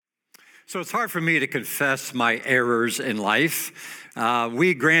So it's hard for me to confess my errors in life.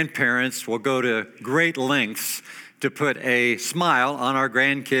 We grandparents will go to great lengths to put a smile on our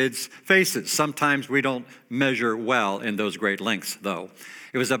grandkids' faces. Sometimes we don't measure well in those great lengths, though.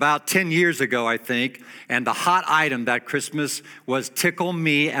 It was about 10 years ago, I think, and the hot item that Christmas was Tickle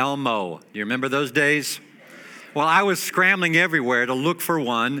Me Elmo. Do you remember those days? Well, I was scrambling everywhere to look for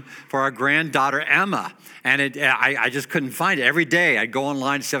one for our granddaughter, Emma. And I just couldn't find it. Every day I'd go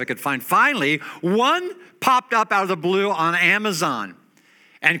online to see if I could find. Finally, one popped up out of the blue on Amazon.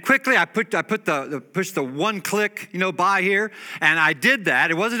 And quickly I pushed the one click, buy here. And I did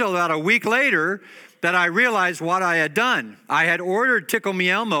that. It wasn't until about a week later that I realized what I had done. I had ordered Tickle Me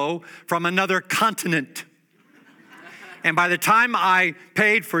Elmo from another continent. And by the time I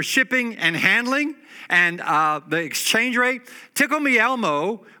paid for shipping and handling, and the exchange rate, Tickle Me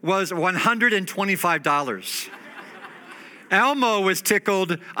Elmo was $125. Elmo was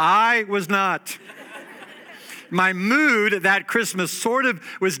tickled, I was not. My mood that Christmas sort of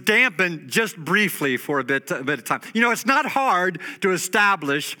was dampened just briefly for a bit of time. It's not hard to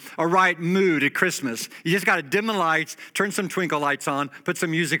establish a right mood at Christmas. You just got to dim the lights, turn some twinkle lights on, put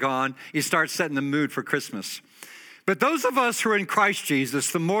some music on. You start setting the mood for Christmas. But those of us who are in Christ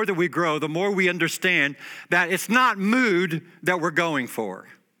Jesus, the more that we grow, the more we understand that it's not mood that we're going for.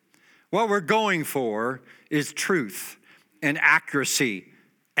 What we're going for is truth and accuracy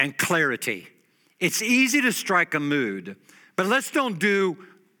and clarity. It's easy to strike a mood, but let's don't do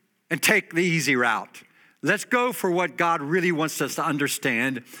and take the easy route. Let's go for what God really wants us to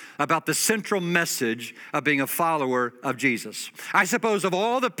understand about the central message of being a follower of Jesus. I suppose of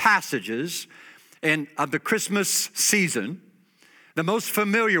all the passages and of the Christmas season, the most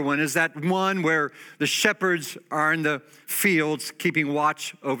familiar one is that one where the shepherds are in the fields keeping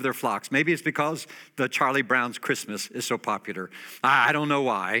watch over their flocks. Maybe it's because the Charlie Brown's Christmas is so popular. I don't know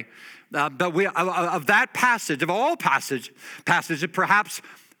why. But of that passage, of all passages, perhaps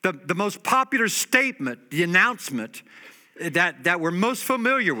the most popular statement, the announcement that we're most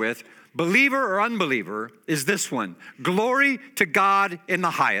familiar with, believer or unbeliever, is this one: glory to God in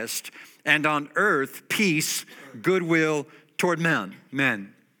the highest, and on earth, peace, goodwill toward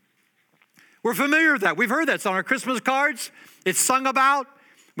men. We're familiar with that. We've heard that. It's on our Christmas cards. It's sung about.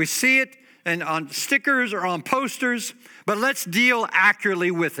 We see it and on stickers or on posters. But let's deal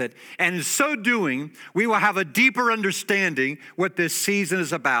accurately with it. And in so doing, we will have a deeper understanding what this season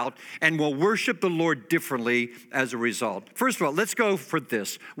is about, and we'll worship the Lord differently as a result. First of all, let's go for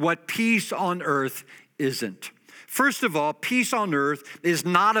this: what peace on earth isn't. First of all, peace on earth is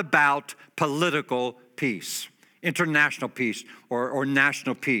not about political peace, international peace, or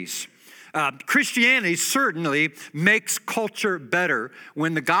national peace. Christianity certainly makes culture better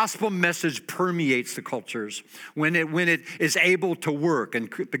when the gospel message permeates the cultures, when it is able to work. And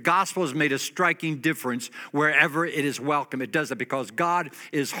the gospel has made a striking difference wherever it is welcome. It does it because God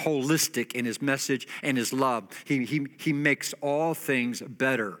is holistic in his message and his love. He makes all things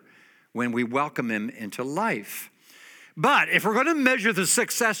better when we welcome him into life. But if we're going to measure the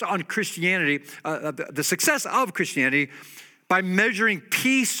success on Christianity, the success of Christianity by measuring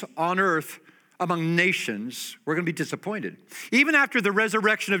peace on earth among nations, we're going to be disappointed. Even after the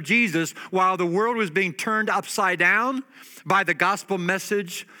resurrection of Jesus, while the world was being turned upside down by the gospel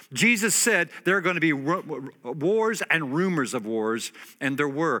message, Jesus said there are going to be wars and rumors of wars, and there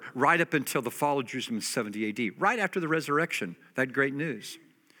were right up until the fall of Jerusalem in 70 AD, right after the resurrection, that great news.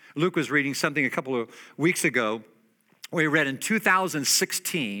 Luke was reading something a couple of weeks ago. We read in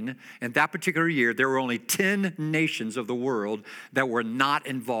 2016, in that particular year, there were only 10 nations of the world that were not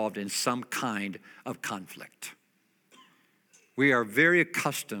involved in some kind of conflict. We are very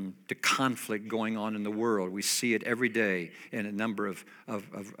accustomed to conflict going on in the world. We see it every day in a number of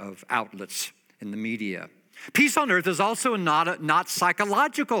outlets in the media. Peace on earth is also not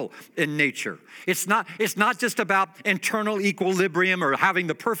psychological in nature. It's not just about internal equilibrium or having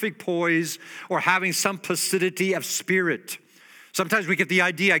the perfect poise or having some placidity of spirit. Sometimes we get the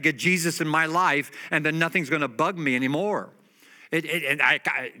idea, I get Jesus in my life and then nothing's going to bug me anymore. I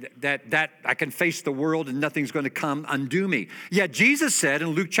can face the world and nothing's going to come undo me. Yet Jesus said in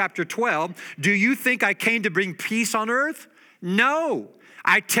Luke chapter 12, do you think I came to bring peace on earth? No,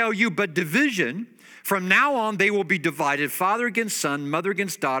 I tell you, but division. From now on, they will be divided, father against son, mother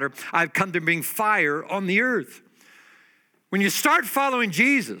against daughter. I've come to bring fire on the earth. When you start following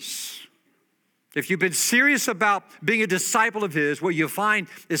Jesus, if you've been serious about being a disciple of his, what you find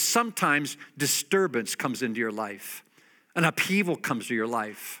is sometimes disturbance comes into your life. An upheaval comes to your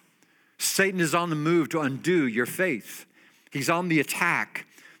life. Satan is on the move to undo your faith. He's on the attack.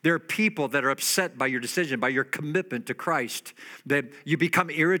 There are people that are upset by your decision, by your commitment to Christ, that you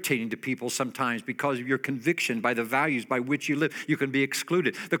become irritating to people sometimes because of your conviction by the values by which you live. You can be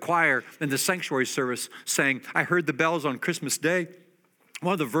excluded. The choir in the sanctuary service sang, I heard the bells on Christmas Day.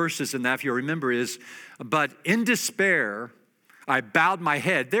 One of the verses in that, if you remember, is, but in despair, I bowed my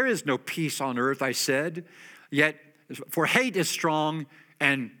head. There is no peace on earth, I said. Yet, for hate is strong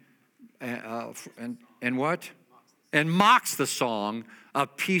and what? And mocks the song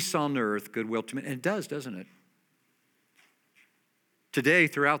of peace on earth, goodwill to men. And it does, doesn't it? Today,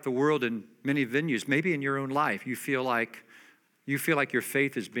 throughout the world in many venues, maybe in your own life, you feel like your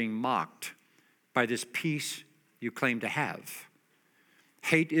faith is being mocked by this peace you claim to have.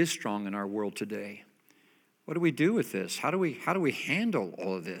 Hate is strong in our world today. What do we do with this? How do we handle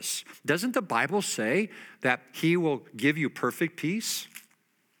all of this? Doesn't the Bible say that he will give you perfect peace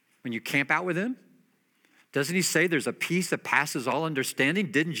when you camp out with him? Doesn't he say there's a peace that passes all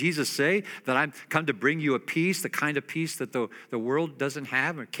understanding? Didn't Jesus say that I've come to bring you a peace, the kind of peace that the world doesn't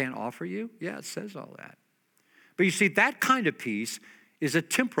have or can't offer you? Yeah, it says all that. But you see, that kind of peace is a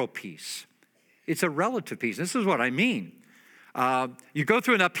temporal peace. It's a relative peace. This is what I mean. You go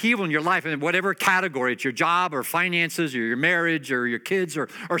through an upheaval in your life, in whatever category, it's your job or finances or your marriage or your kids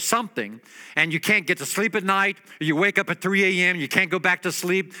or something, and you can't get to sleep at night, or you wake up at 3 a.m., you can't go back to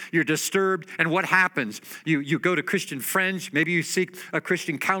sleep, you're disturbed, and what happens? You go to Christian friends, maybe you seek a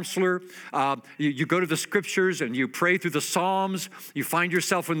Christian counselor, you go to the scriptures and you pray through the Psalms, you find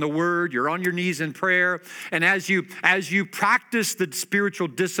yourself in the Word, you're on your knees in prayer, and as you practice the spiritual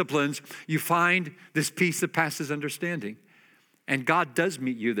disciplines, you find this peace that passes understanding. And God does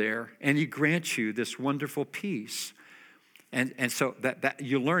meet you there, and he grants you this wonderful peace. And so that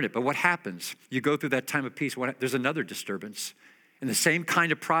you learn it. But what happens? You go through that time of peace. There's another disturbance. And the same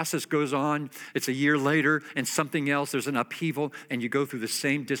kind of process goes on. It's a year later, and something else. There's an upheaval, and you go through the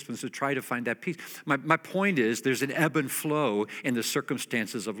same disciplines to try to find that peace. My point is there's an ebb and flow in the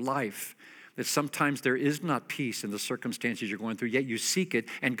circumstances of life. That sometimes there is not peace in the circumstances you're going through, yet you seek it,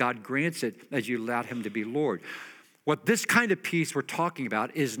 and God grants it as you allow him to be Lord. What this kind of peace we're talking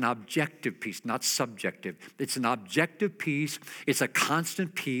about is an objective peace, not subjective. It's an objective peace. It's a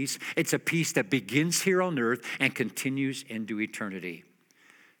constant peace. It's a peace that begins here on earth and continues into eternity.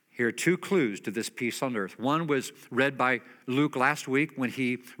 Here are two clues to this peace on earth. One was read by Luke last week when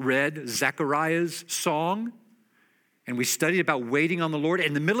he read Zechariah's song. And we studied about waiting on the Lord.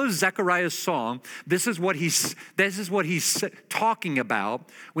 In the middle of Zechariah's song, this is what he's talking about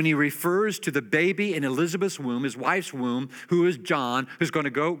when he refers to the baby in Elizabeth's womb, his wife's womb, who is John, who's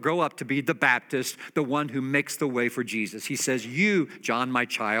going to grow up to be the Baptist, the one who makes the way for Jesus. He says, you, John, my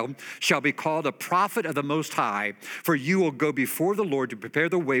child, shall be called a prophet of the Most High, for you will go before the Lord to prepare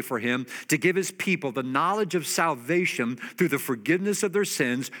the way for him, to give his people the knowledge of salvation through the forgiveness of their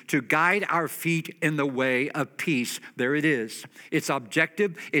sins, to guide our feet in the way of peace. There it is. It's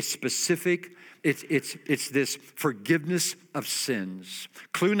objective, it's specific, it's this forgiveness of sins.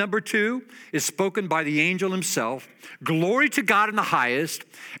 Clue number 2 is spoken by the angel himself. Glory to God in the highest,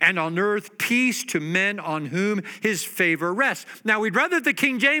 and on earth peace to men on whom his favor rests. Now we'd rather the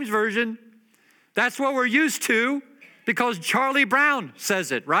King James Version. That's what we're used to because Charlie Brown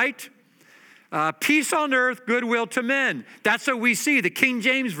says it, right? Peace on earth, goodwill to men. That's what we see, the King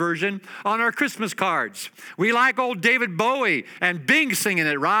James Version on our Christmas cards. We like old David Bowie and Bing singing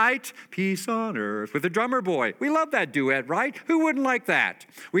it, right? Peace on earth with the drummer boy. We love that duet, right? Who wouldn't like that?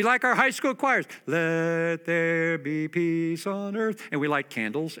 We like our high school choirs. Let there be peace on earth. And we light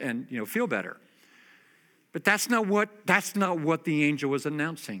candles and, feel better. But that's not what the angel was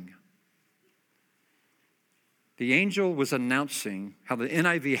announcing. The angel was announcing how the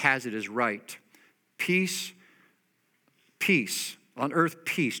NIV has it as right. Peace on earth,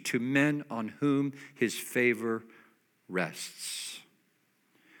 peace to men on whom his favor rests.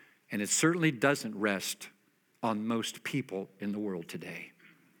 And it certainly doesn't rest on most people in the world today.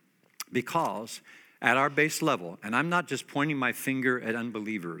 Because at our base level, and I'm not just pointing my finger at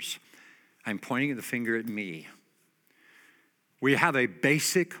unbelievers, I'm pointing the finger at me. We have a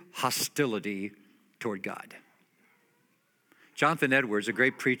basic hostility toward God. Jonathan Edwards, a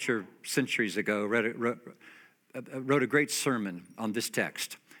great preacher centuries ago, wrote a great sermon on this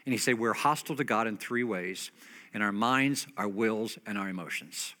text. And he said, we're hostile to God in 3 ways: in our minds, our wills, and our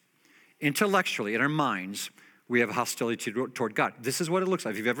emotions. Intellectually, in our minds, we have hostility toward God. This is what it looks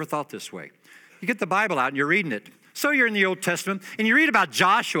like. If you've ever thought this way, you get the Bible out and you're reading it. So you're in the Old Testament, and you read about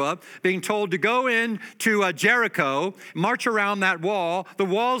Joshua being told to go into Jericho, march around that wall, the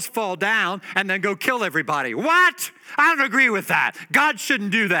walls fall down, and then go kill everybody. What? I don't agree with that. God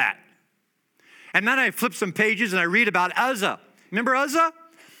shouldn't do that. And then I flip some pages, and I read about Uzzah. Remember Uzzah?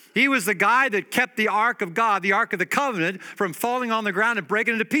 He was the guy that kept the ark of God, the ark of the covenant, from falling on the ground and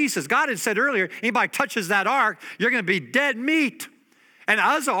breaking into pieces. God had said earlier, anybody touches that ark, you're going to be dead meat. And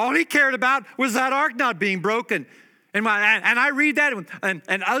Uzzah, all he cared about was that ark not being broken. And I read that,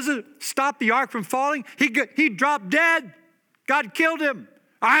 and Uzzah stopped the ark from falling. He dropped dead. God killed him.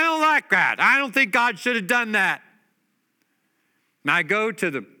 I don't like that. I don't think God should have done that. Now I go to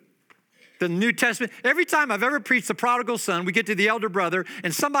the New Testament. Every time I've ever preached the prodigal son, we get to the elder brother,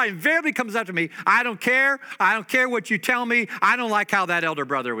 and somebody invariably comes up to me. I don't care. I don't care what you tell me. I don't like how that elder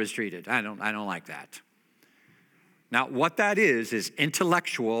brother was treated. I don't like that. Now, what that is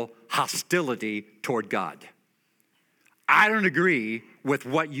intellectual hostility toward God. I don't agree with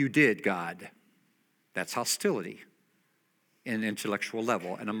what you did, God. That's hostility in an intellectual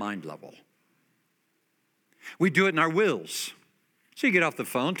level and a mind level. We do it in our wills. So you get off the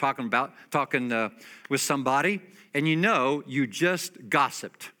phone talking with somebody, and you just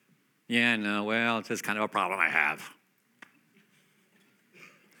gossiped. Yeah, no, well, it's just kind of a problem I have.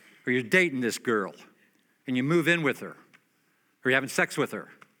 Or you're dating this girl, and you move in with her, or you're having sex with her.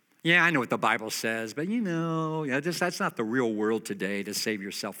 Yeah, I know what the Bible says, but that's not the real world today to save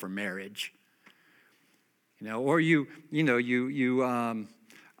yourself from marriage. Or you get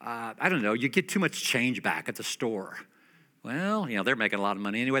too much change back at the store. Well, they're making a lot of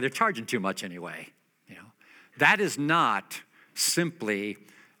money anyway. They're charging too much anyway. That is not simply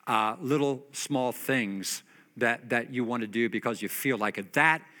little small things that you want to do because you feel like it.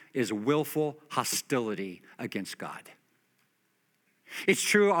 That is willful hostility against God. It's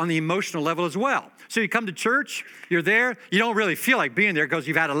true on the emotional level as well. So you come to church, you're there, you don't really feel like being there because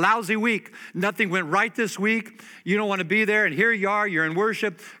you've had a lousy week. Nothing went right this week. You don't want to be there, and here you are, you're in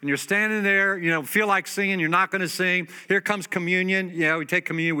worship, and you're standing there, feel like singing, you're not going to sing. Here comes communion. We take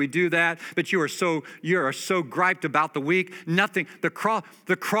communion, we do that, but you are so griped about the week. Nothing. The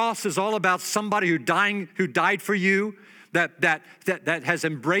cross is all about somebody who died for you. That has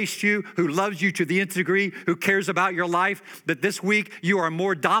embraced you, who loves you to the nth degree, who cares about your life, that this week you are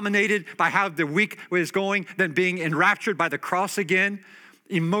more dominated by how the week is going than being enraptured by the cross again.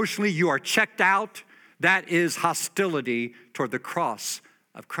 Emotionally, you are checked out. That is hostility toward the cross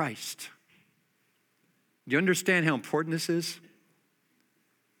of Christ. Do you understand how important this is?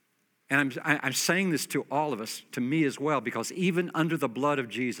 And I'm saying this to all of us, to me as well, because even under the blood of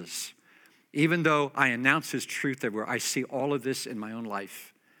Jesus, even though I announce his truth everywhere, I see all of this in my own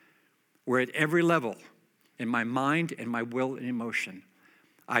life, where at every level, in my mind and my will and emotion,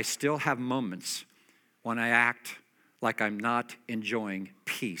 I still have moments when I act like I'm not enjoying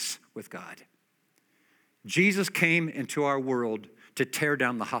peace with God. Jesus came into our world to tear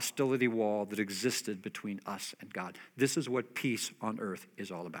down the hostility wall that existed between us and God. This is what peace on earth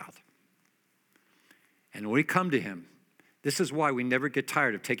is all about. And when we come to him, this is why we never get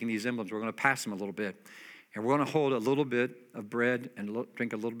tired of taking these emblems. We're going to pass them a little bit. And we're going to hold a little bit of bread and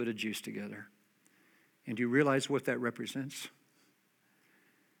drink a little bit of juice together. And do you realize what that represents?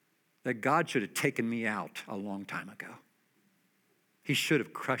 That God should have taken me out a long time ago. He should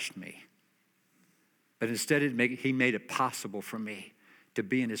have crushed me. But instead, he made it possible for me to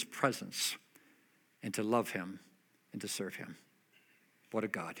be in his presence and to love him and to serve him. What a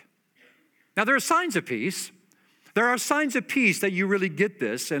God. Now, there are signs of peace. There are signs of peace that you really get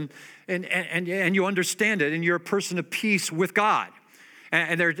this and you understand it, and you're a person of peace with God.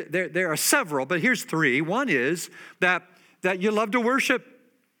 And there are several, but here's three. One is that you love to worship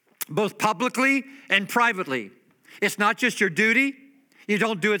both publicly and privately. It's not just your duty. You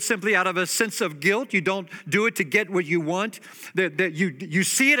don't do it simply out of a sense of guilt. You don't do it to get what you want. That you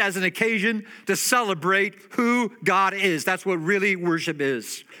see it as an occasion to celebrate who God is. That's what really worship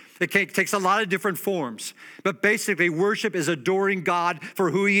is. It takes a lot of different forms. But basically, worship is adoring God for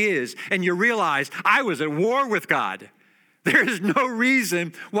who he is. And you realize, I was at war with God. There is no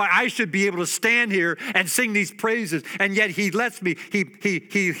reason why I should be able to stand here and sing these praises. And yet he lets me,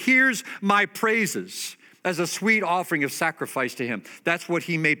 he hears my praises as a sweet offering of sacrifice to him. That's what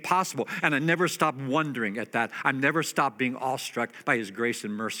he made possible. And I never stopped wondering at that. I never stopped being awestruck by his grace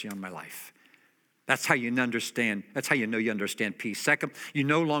and mercy on my life. That's how you understand. That's how you know you understand peace. Second, you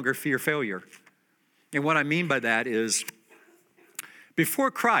no longer fear failure. And what I mean by that is, before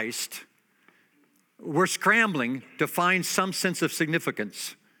Christ, we're scrambling to find some sense of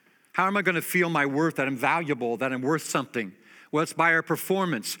significance. How am I going to feel my worth, that I'm valuable, that I'm worth something? Well, it's by our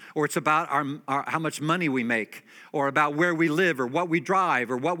performance, or it's about how much money we make, or about where we live, or what we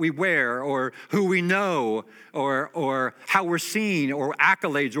drive, or what we wear, or who we know, or how we're seen, or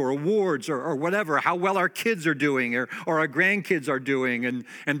accolades, or awards, or whatever, how well our kids are doing, or our grandkids are doing,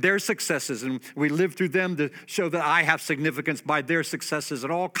 and their successes. And we live through them to show that I have significance by their successes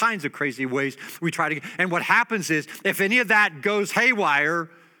in all kinds of crazy ways we try to. And what happens is, if any of that goes haywire,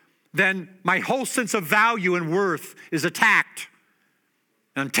 then my whole sense of value and worth is attacked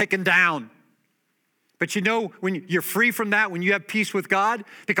and I'm taken down. But you know, when you're free from that, when you have peace with God,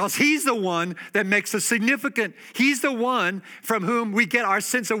 because He's the one that makes us significant. He's the one from whom we get our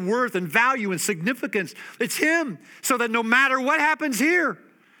sense of worth and value and significance. It's Him. So that no matter what happens here,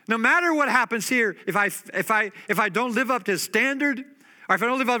 if I don't live up to His standard, or if I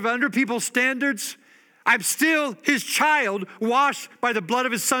don't live up under people's standards, I'm still His child, washed by the blood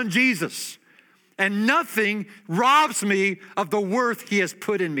of His Son, Jesus. And nothing robs me of the worth He has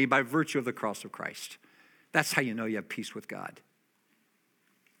put in me by virtue of the cross of Christ. That's how you know you have peace with God.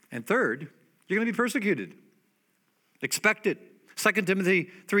 And third, you're going to be persecuted. Expect it. 2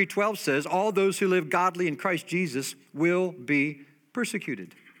 Timothy 3:12 says, all those who live godly in Christ Jesus will be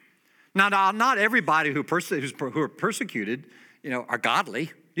persecuted. Now not everybody who are persecuted, are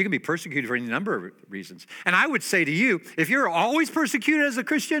godly. You can be persecuted for any number of reasons. And I would say to you, if you're always persecuted as a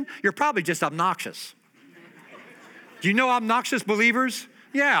Christian, you're probably just obnoxious. Do you know obnoxious believers?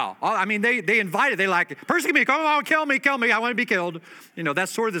 Yeah. I mean, they invite it. They like, persecute me. Come on, kill me. I want to be killed.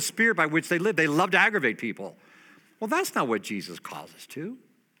 That's sort of the spirit by which they live. They love to aggravate people. Well, that's not what Jesus calls us to.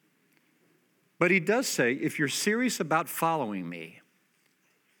 But He does say, if you're serious about following me,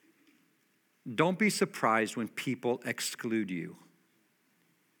 don't be surprised when people exclude you.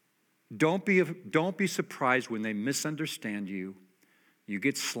 Don't be surprised when they misunderstand you. You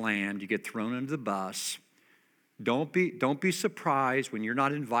get slammed. You get thrown under the bus. Don't be surprised when you're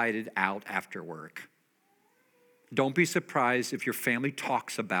not invited out after work. Don't be surprised if your family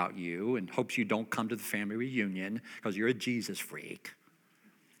talks about you and hopes you don't come to the family reunion because you're a Jesus freak.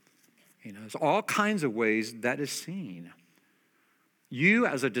 There's all kinds of ways that is seen. You,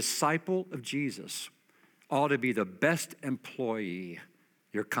 as a disciple of Jesus, ought to be the best employee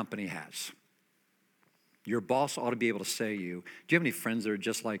your company has. Your boss ought to be able to say to you, do you have any friends that are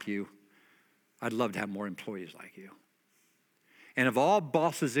just like you? I'd love to have more employees like you. And of all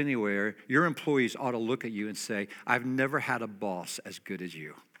bosses anywhere, your employees ought to look at you and say, I've never had a boss as good as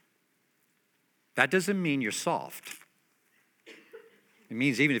you. That doesn't mean you're soft. It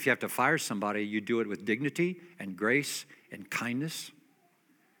means even if you have to fire somebody, you do it with dignity and grace and kindness.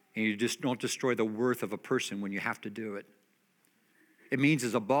 And you just don't destroy the worth of a person when you have to do it. It means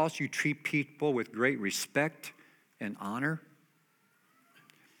as a boss, you treat people with great respect and honor.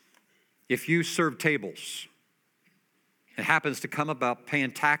 If you serve tables, it happens to come about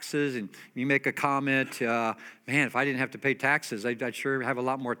paying taxes, and you make a comment, man, if I didn't have to pay taxes, I'd sure have a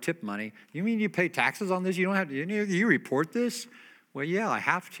lot more tip money. You mean you pay taxes on this? You don't have to, you report this? Well, yeah, I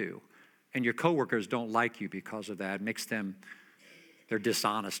have to. And your coworkers don't like you because of that. It makes their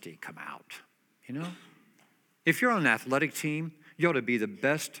dishonesty come out, If you're on an athletic team, you ought to be the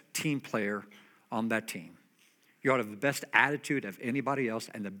best team player on that team. You ought to have the best attitude of anybody else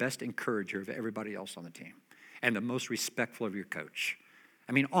and the best encourager of everybody else on the team. And the most respectful of your coach.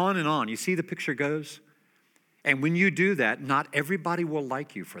 I mean, on and on. You see the picture goes? And when you do that, not everybody will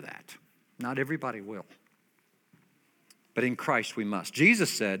like you for that. Not everybody will. But in Christ we must.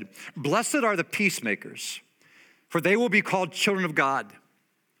 Jesus said, blessed are the peacemakers, for they will be called children of God.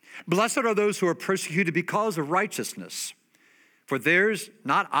 Blessed are those who are persecuted because of righteousness. For theirs,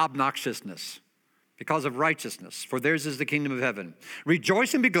 not obnoxiousness, because of righteousness. For theirs is the kingdom of heaven.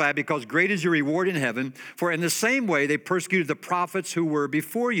 Rejoice and be glad, because great is your reward in heaven. For in the same way they persecuted the prophets who were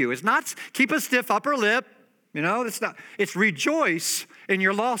before you. It's not keep a stiff upper lip. It's not. It's rejoice in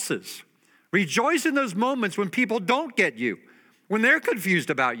your losses. Rejoice in those moments when people don't get you, when they're confused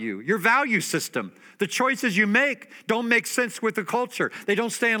about you, your value system. The choices you make don't make sense with the culture. They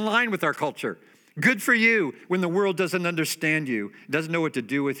don't stay in line with our culture. Good for you when the world doesn't understand you, doesn't know what to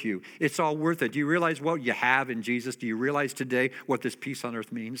do with you. It's all worth it. Do you realize what you have in Jesus? Do you realize today what this peace on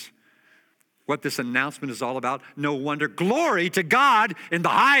earth means? What this announcement is all about? No wonder. Glory to God in the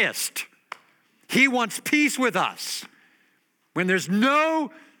highest. He wants peace with us when there's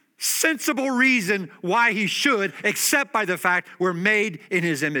no sensible reason why He should, except by the fact we're made in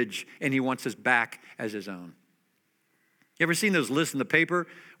His image and He wants us back as His own. You ever seen those lists in the paper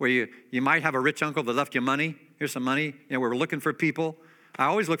where you might have a rich uncle that left you money? Here's some money. We're looking for people. I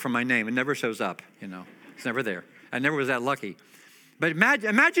always look for my name. It never shows up, It's never there. I never was that lucky. But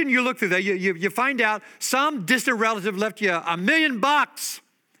imagine you look through that, you find out some distant relative left you $1 million,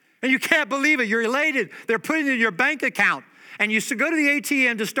 and you can't believe it. You're elated. They're putting it in your bank account. And you go to the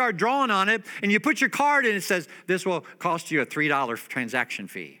ATM to start drawing on it, and you put your card in, it says, this will cost you a $3 transaction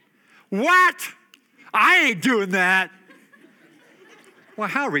fee. What? I ain't doing that. Well,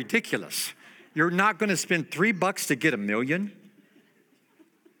 how ridiculous. You're not going to spend $3 to get $1 million?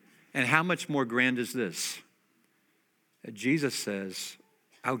 And how much more grand is this? Jesus says,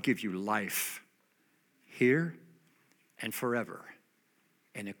 I'll give you life here and forever,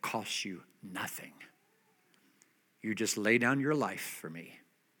 and it costs you nothing. You just lay down your life for me.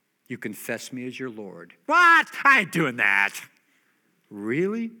 You confess me as your Lord. What? I ain't doing that.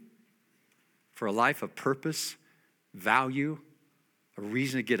 Really? For a life of purpose, value, a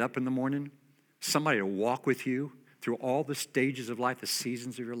reason to get up in the morning, somebody to walk with you through all the stages of life, the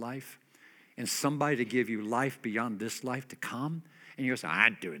seasons of your life, and somebody to give you life beyond this life to come, and you go, I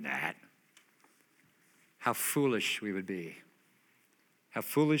ain't doing that. How foolish we would be. How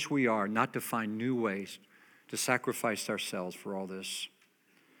foolish we are not to find new ways to sacrifice ourselves for all this.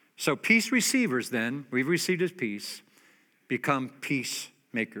 So peace receivers then, we've received his peace, become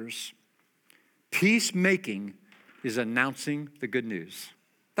peacemakers. Peacemaking is announcing the good news.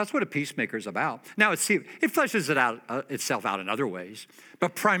 That's what a peacemaker is about. Now, it fleshes itself out in other ways,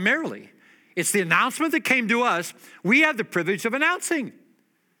 but primarily, it's the announcement that came to us. We have the privilege of announcing.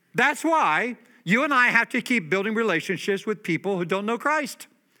 That's why you and I have to keep building relationships with people who don't know Christ.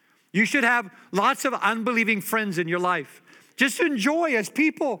 You should have lots of unbelieving friends in your life, just to enjoy as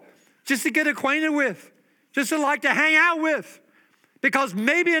people, just to get acquainted with, just to like to hang out with, because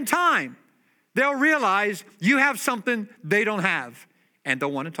maybe in time, they'll realize you have something they don't have, and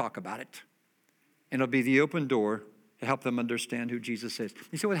they'll want to talk about it. And it'll be the open door to help them understand who Jesus is.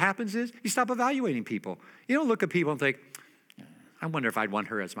 You see what happens is you stop evaluating people. You don't look at people and think, I wonder if I'd want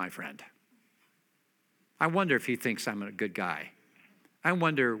her as my friend. I wonder if he thinks I'm a good guy. I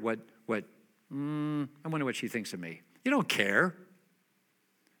wonder what she thinks of me. You don't care.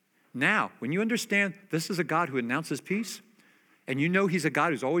 Now, when you understand this is a God who announces peace, and you know he's a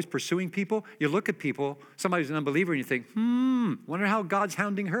God who's always pursuing people, you look at people, somebody who's an unbeliever, and you think, wonder how God's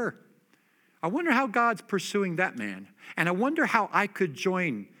hounding her. I wonder how God's pursuing that man. And I wonder how I could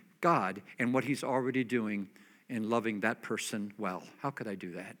join God in what he's already doing in loving that person well. How could I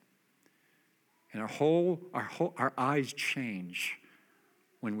do that? And our eyes change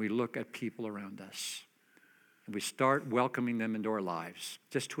when we look at people around us. And we start welcoming them into our lives,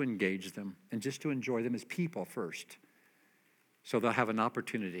 just to engage them and just to enjoy them as people first, so they'll have an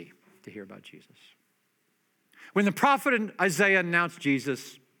opportunity to hear about Jesus. When the prophet Isaiah announced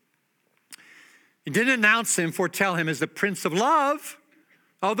Jesus, he didn't announce him, foretell him as the Prince of Love,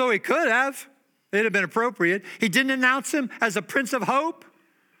 although he could have. It'd have been appropriate. He didn't announce him as a Prince of Hope,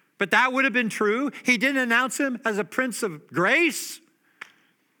 but that would have been true. He didn't announce him as a Prince of Grace,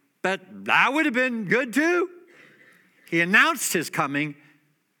 but that would have been good too. He announced his coming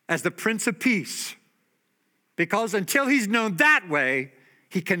as the Prince of Peace, because until he's known that way,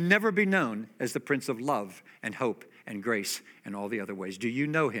 he can never be known as the Prince of Love and Hope and Grace and all the other ways. Do you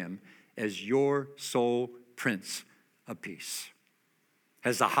know him as your sole Prince of Peace?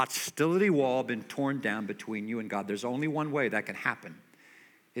 Has the hostility wall been torn down between you and God? There's only one way that can happen,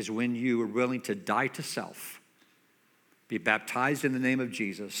 is when you are willing to die to self, be baptized in the name of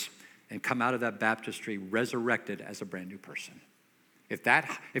Jesus, and come out of that baptistry resurrected as a brand new person.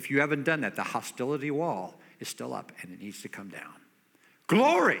 If you haven't done that, the hostility wall is still up and it needs to come down.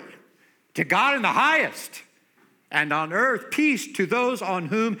 Glory to God in the highest, and on earth peace to those on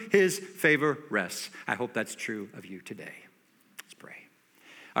whom his favor rests. I hope that's true of you today. Let's pray.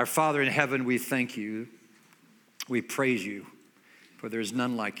 Our Father in heaven, we thank you. We praise you, for there is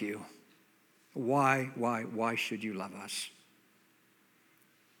none like you. Why should you love us?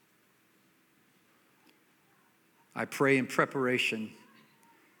 I pray in preparation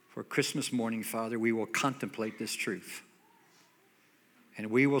for Christmas morning, Father, we will contemplate this truth. And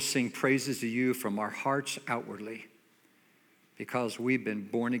we will sing praises to you from our hearts outwardly, because we've been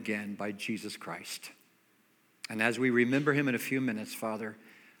born again by Jesus Christ. And as we remember him in a few minutes, Father,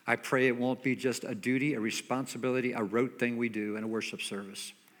 I pray it won't be just a duty, a responsibility, a rote thing we do in a worship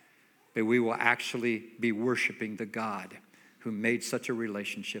service, but we will actually be worshiping the God who made such a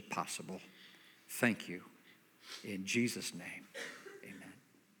relationship possible. Thank you. In Jesus' name.